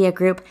Digital Media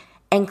Group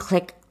and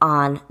click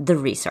on the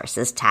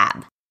resources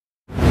tab.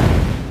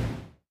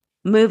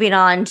 Moving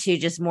on to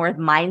just more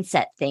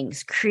mindset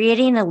things,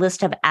 creating a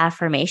list of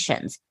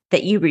affirmations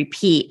that you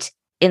repeat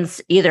in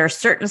either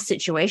certain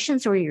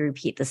situations where you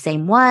repeat the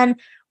same one,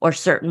 or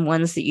certain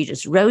ones that you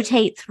just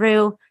rotate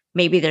through.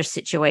 Maybe they're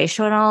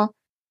situational,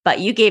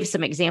 but you gave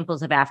some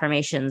examples of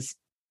affirmations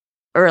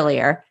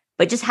earlier,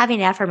 but just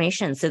having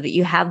affirmations so that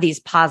you have these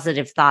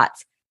positive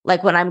thoughts.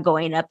 Like when I'm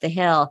going up the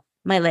hill,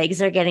 my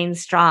legs are getting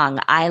strong.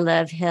 I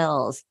love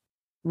hills,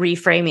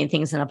 reframing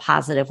things in a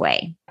positive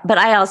way. But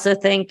I also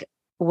think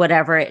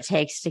whatever it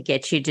takes to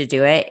get you to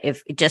do it,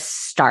 if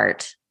just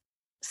start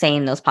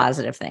saying those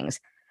positive things.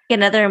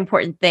 Another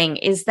important thing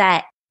is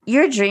that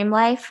your dream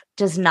life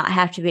does not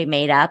have to be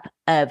made up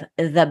of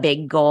the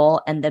big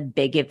goal and the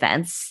big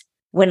events.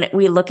 When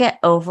we look at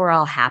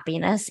overall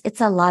happiness, it's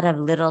a lot of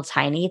little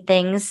tiny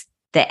things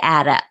that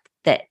add up,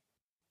 that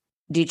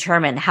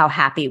determine how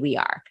happy we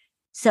are.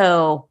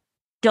 So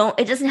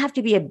it doesn't have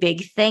to be a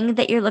big thing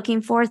that you're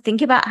looking for.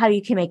 Think about how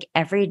you can make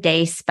every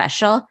day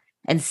special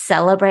and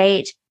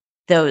celebrate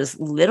those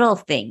little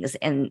things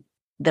and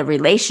the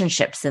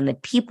relationships and the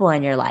people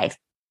in your life,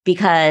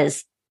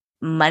 because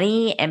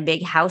money and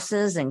big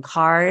houses and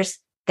cars,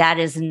 that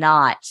is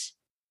not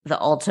the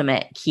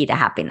ultimate key to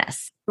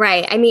happiness.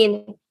 Right. I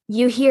mean,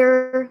 you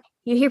hear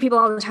people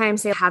all the time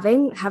say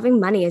having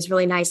money is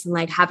really nice, and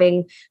like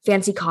having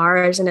fancy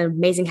cars and an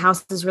amazing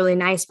house is really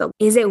nice, but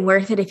is it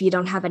worth it if you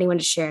don't have anyone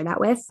to share that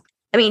with?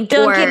 I mean,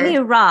 don't get me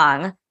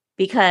wrong,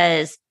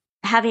 because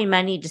having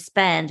money to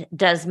spend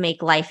does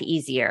make life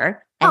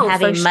easier, and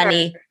having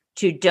money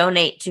to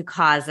donate to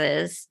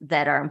causes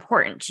that are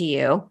important to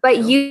you. But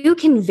you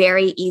can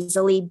very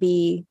easily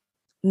be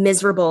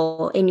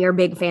miserable in your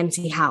big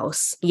fancy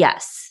house.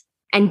 Yes.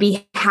 And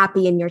be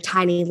happy in your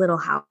tiny little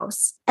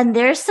house. And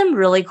there's some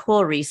really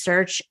cool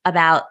research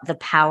about the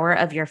power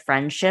of your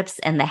friendships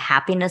and the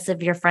happiness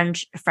of your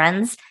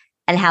friends,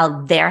 and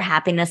how their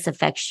happiness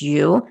affects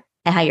you,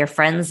 and how your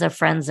friends of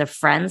friends of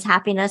friends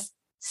happiness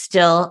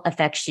still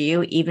affects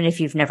you, even if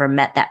you've never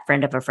met that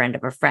friend of a friend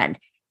of a friend.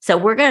 So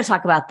we're going to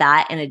talk about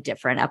that in a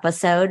different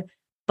episode,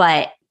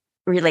 but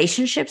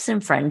relationships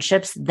and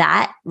friendships,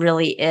 that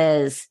really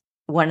is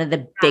one of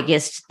the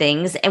biggest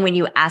things. And when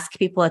you ask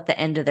people at the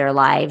end of their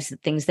lives the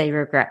things they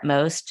regret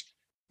most,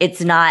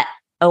 it's not,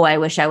 oh, I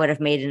wish I would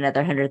have made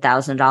another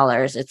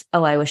 $100,000. It's,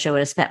 oh, I wish I would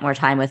have spent more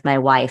time with my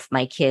wife,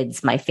 my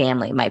kids, my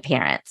family, my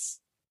parents.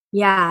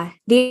 Yeah.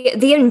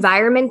 The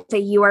environment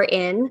that you are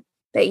in,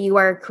 that you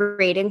are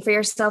creating for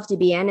yourself to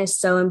be in, is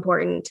so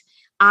important.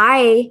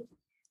 I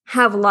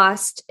have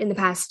lost in the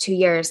past 2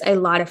 years a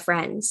lot of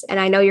friends. And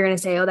I know you're going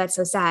to say, oh, that's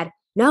so sad.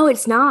 No,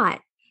 it's not.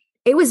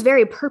 It was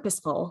very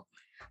purposeful.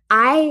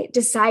 I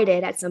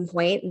decided at some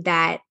point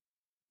that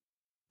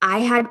I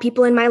had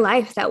people in my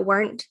life that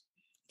weren't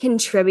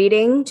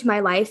contributing to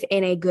my life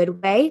in a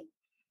good way.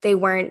 They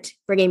weren't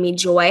bringing me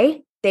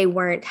joy. They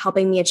weren't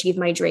helping me achieve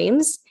my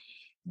dreams.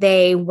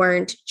 They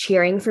weren't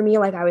cheering for me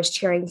like I was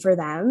cheering for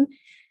them.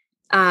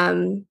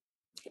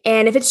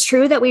 And if it's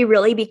true that we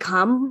really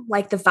become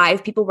like the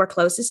 5 people we're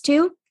closest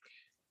to,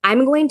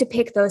 I'm going to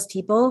pick those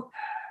people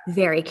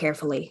very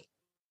carefully.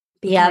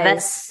 Yeah,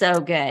 that's so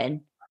good.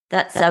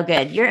 That's so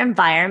good. Your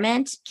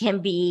environment can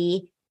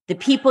be the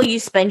people you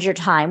spend your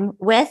time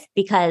with,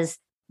 because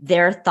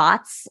their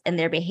thoughts and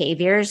their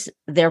behaviors,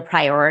 their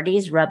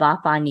priorities rub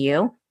off on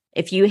you.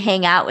 If you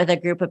hang out with a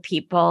group of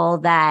people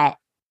that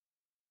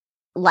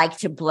like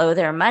to blow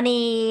their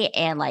money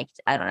and like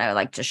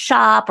to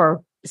shop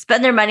or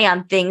spend their money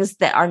on things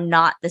that are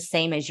not the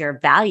same as your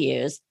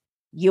values,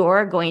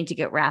 you're going to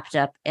get wrapped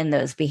up in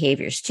those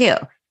behaviors too.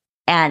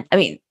 And I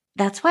mean,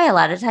 that's why a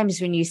lot of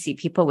times when you see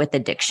people with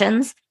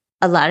addictions,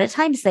 a lot of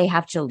times they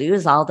have to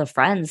lose all the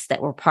friends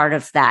that were part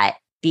of that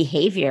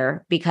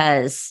behavior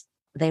because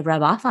they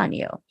rub off on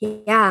you.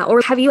 Yeah.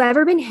 Or have you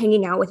ever been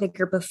hanging out with a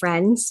group of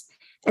friends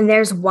and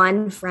there's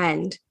one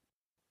friend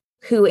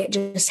who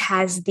just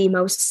has the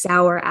most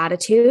sour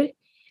attitude,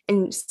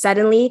 and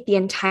suddenly the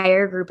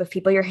entire group of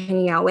people you're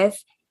hanging out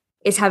with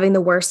is having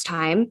the worst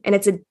time,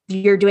 and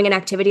you're doing an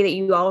activity that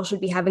you all should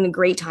be having a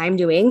great time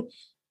doing,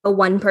 but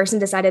one person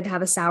decided to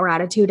have a sour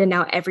attitude and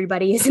now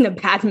everybody is in a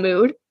bad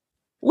mood?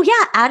 Well,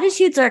 yeah,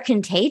 attitudes are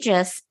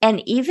contagious.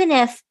 And even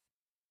if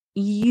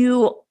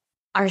you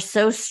are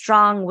so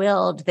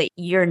strong-willed that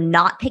you're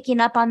not picking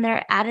up on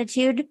their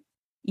attitude,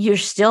 you're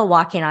still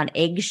walking on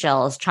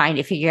eggshells trying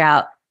to figure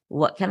out,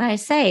 what can I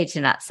say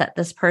to not set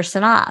this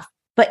person off?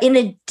 But in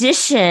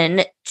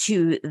addition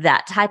to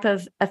that type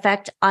of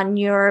effect on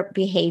your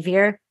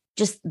behavior,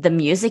 just the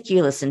music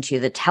you listen to,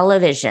 the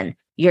television,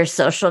 your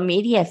social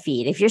media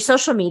feed. If your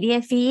social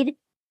media feed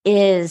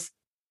is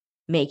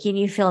making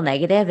you feel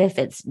negative, if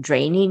it's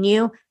draining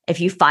you, if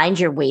you find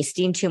you're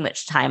wasting too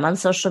much time on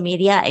social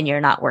media and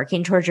you're not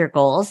working towards your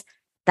goals,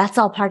 that's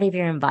all part of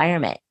your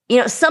environment.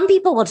 Some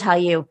people will tell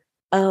you,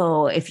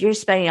 oh, if you're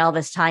spending all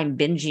this time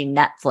binging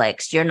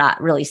Netflix, you're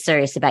not really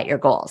serious about your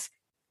goals.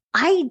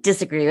 I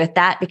disagree with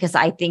that because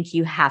I think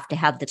you have to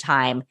have the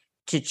time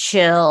to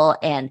chill.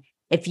 And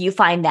if you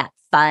find that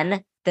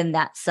fun, then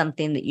that's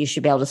something that you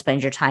should be able to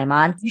spend your time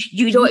on.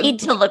 You need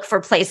to look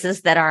for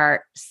places that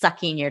are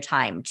sucking your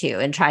time too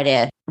and try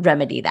to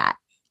remedy that.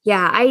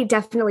 Yeah, I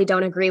definitely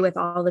don't agree with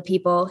all the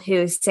people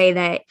who say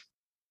that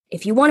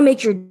if you want to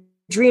make your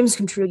dreams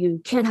come true,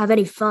 you can't have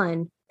any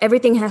fun.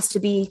 Everything has to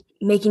be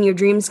making your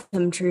dreams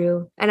come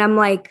true. And I'm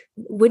like,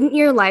 wouldn't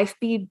your life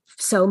be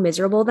so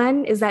miserable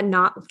then? Is that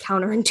not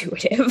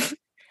counterintuitive?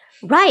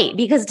 Right.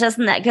 Because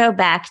doesn't that go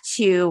back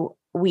to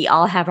we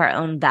all have our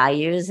own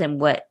values,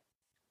 and what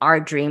our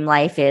dream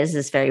life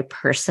is very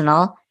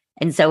personal.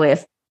 And so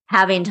if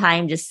having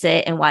time to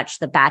sit and watch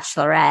The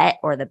Bachelorette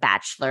or The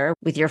Bachelor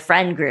with your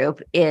friend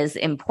group is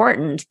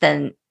important,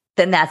 then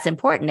that's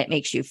important. It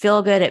makes you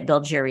feel good. It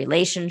builds your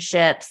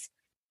relationships.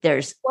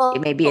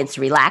 Maybe it's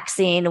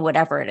relaxing,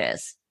 whatever it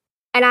is.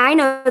 And I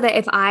know that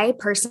if I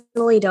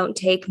personally don't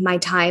take my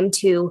time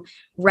to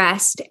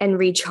rest and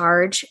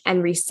recharge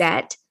and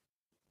reset,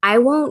 I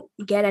won't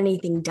get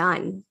anything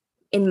done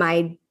in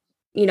my,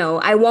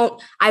 I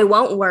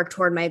won't work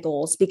toward my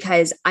goals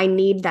because I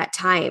need that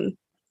time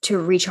to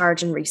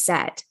recharge and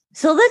reset.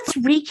 So let's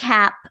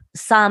recap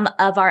some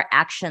of our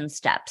action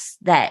steps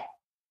that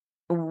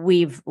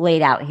we've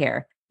laid out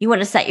here. You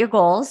want to set your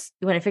goals.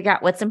 You want to figure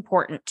out what's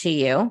important to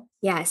you.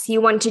 Yes, you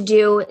want to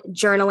do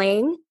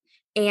journaling.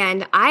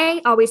 And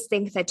I always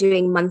think that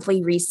doing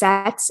monthly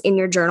resets in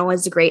your journal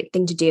is a great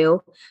thing to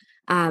do.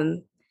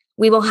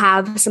 We will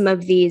have some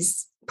of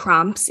these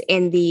prompts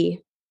in the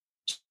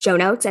show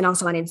notes and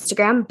also on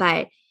Instagram,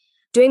 but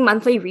doing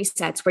monthly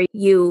resets where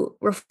you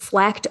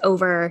reflect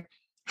over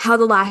how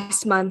the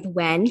last month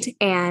went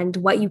and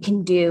what you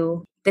can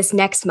do this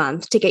next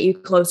month to get you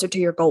closer to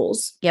your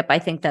goals. Yep, I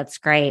think that's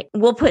great.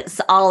 We'll put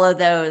all of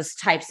those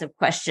types of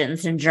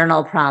questions and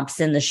journal prompts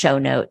in the show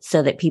notes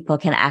so that people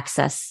can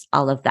access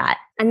all of that.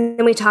 And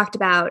then we talked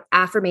about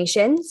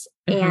affirmations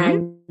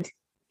and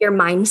your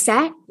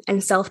mindset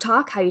and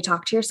self-talk, how you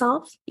talk to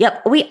yourself.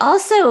 Yep.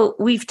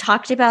 We've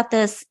talked about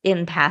this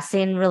in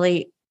passing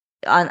really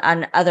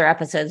on other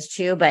episodes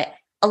too, but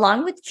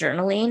along with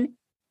journaling,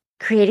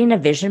 creating a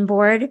vision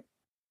board.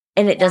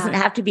 And it doesn't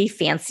have to be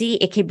fancy.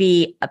 It could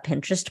be a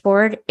Pinterest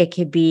board. It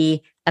could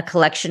be a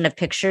collection of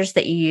pictures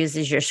that you use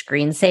as your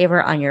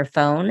screensaver on your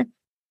phone.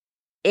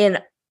 In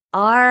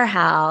our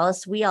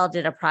house, we all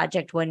did a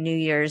project one New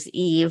Year's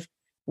Eve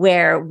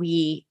where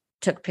we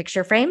took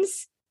picture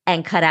frames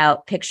and cut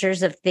out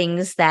pictures of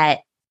things that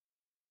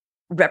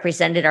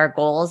represented our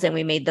goals. And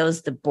we made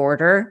those the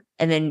border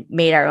and then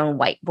made our own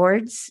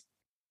whiteboards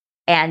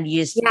and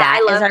used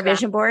that as our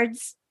vision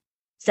boards.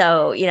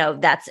 So,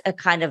 that's a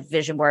kind of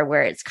vision board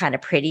where it's kind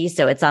of pretty.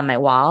 So it's on my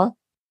wall,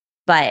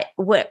 but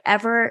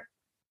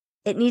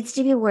it needs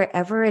to be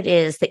wherever it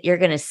is that you're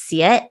going to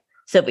see it.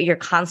 So you're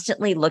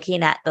constantly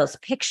looking at those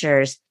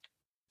pictures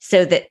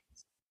so that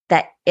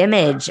that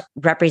image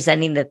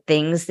representing the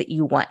things that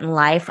you want in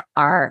life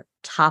are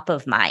top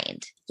of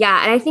mind.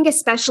 Yeah. And I think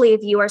especially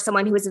if you are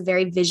someone who is a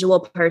very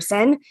visual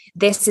person,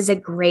 this is a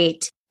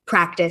great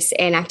practice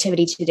and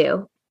activity to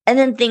do. And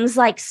then things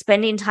like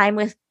spending time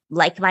with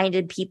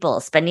like-minded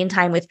people, spending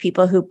time with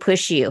people who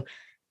push you,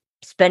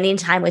 spending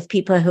time with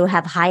people who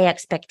have high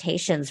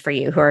expectations for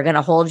you, who are going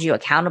to hold you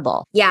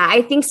accountable. Yeah,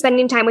 I think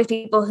spending time with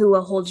people who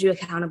will hold you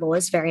accountable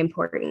is very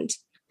important.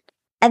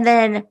 And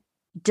then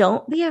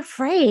don't be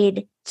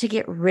afraid to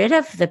get rid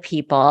of the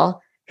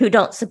people who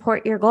don't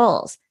support your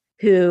goals,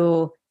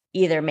 who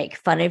either make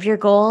fun of your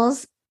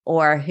goals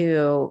or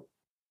who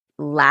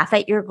laugh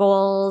at your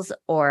goals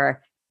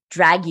or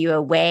drag you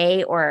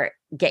away or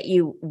get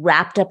you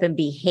wrapped up in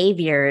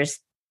behaviors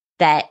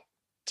that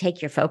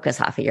take your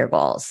focus off of your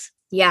goals.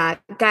 Yeah,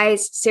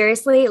 guys,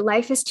 seriously,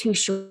 life is too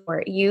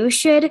short. You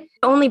should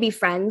only be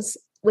friends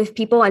with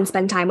people and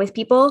spend time with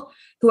people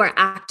who are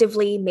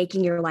actively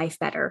making your life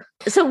better.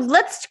 So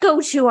let's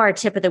go to our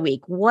tip of the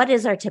week. What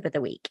is our tip of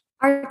the week?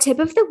 Our tip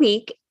of the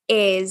week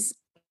is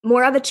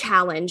more of a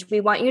challenge.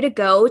 We want you to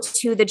go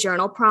to the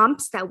journal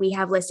prompts that we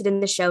have listed in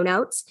the show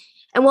notes.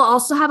 And we'll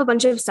also have a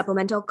bunch of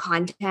supplemental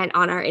content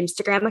on our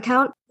Instagram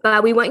account.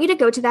 But we want you to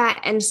go to that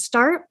and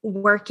start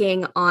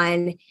working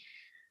on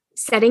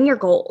setting your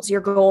goals, your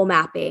goal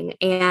mapping,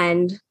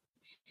 and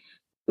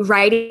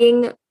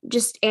writing,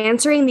 just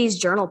answering these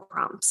journal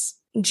prompts.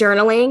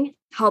 Journaling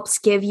helps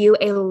give you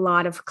a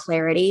lot of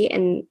clarity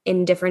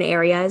in different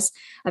areas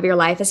of your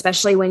life,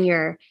 especially when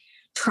you're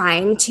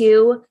trying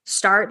to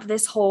start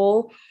this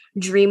whole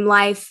dream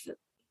life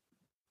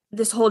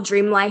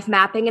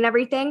mapping and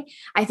everything.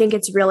 I think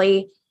it's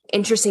really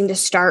interesting to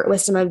start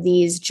with some of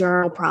these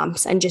journal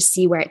prompts and just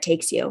see where it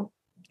takes you.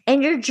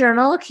 And your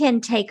journal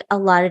can take a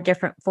lot of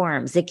different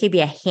forms. It could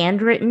be a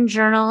handwritten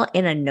journal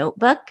in a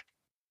notebook.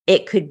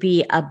 It could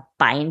be a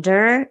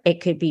binder.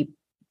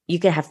 You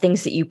could have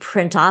things that you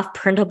print off,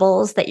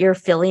 printables that you're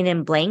filling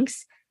in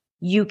blanks.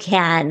 You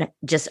can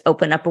just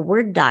open up a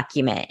Word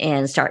document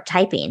and start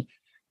typing.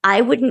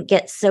 I wouldn't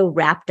get so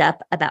wrapped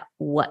up about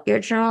what your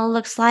journal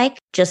looks like.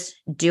 Just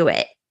do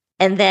it.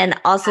 And then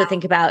also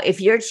think about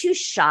if you're too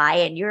shy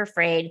and you're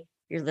afraid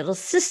your little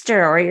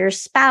sister or your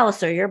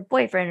spouse or your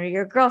boyfriend or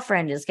your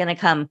girlfriend is going to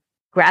come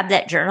grab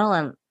that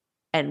journal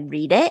and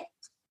read it,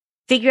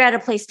 figure out a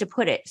place to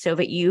put it so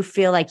that you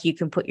feel like you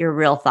can put your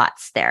real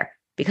thoughts there,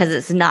 because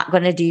it's not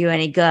going to do you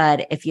any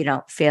good if you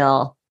don't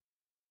feel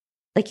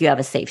like you have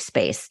a safe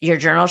space. Your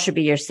journal should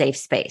be your safe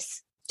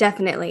space.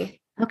 Definitely.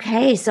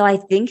 Okay, so I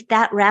think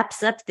that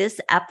wraps up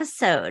this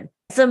episode.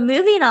 So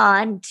moving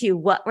on to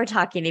what we're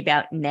talking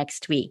about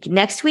next week.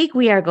 Next week,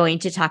 we are going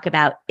to talk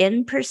about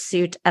In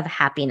Pursuit of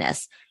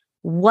Happiness.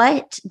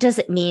 What does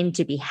it mean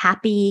to be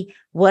happy?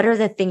 What are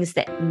the things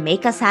that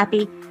make us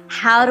happy?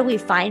 How do we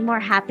find more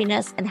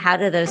happiness? And how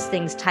do those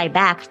things tie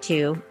back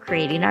to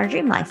creating our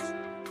dream life?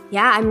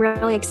 Yeah, I'm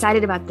really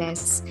excited about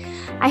this.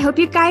 I hope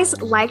you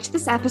guys liked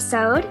this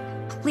episode.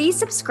 Please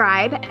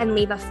subscribe and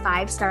leave a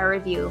 5-star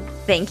review.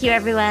 Thank you,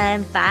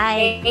 everyone.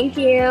 Bye. Thank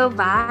you.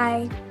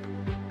 Bye.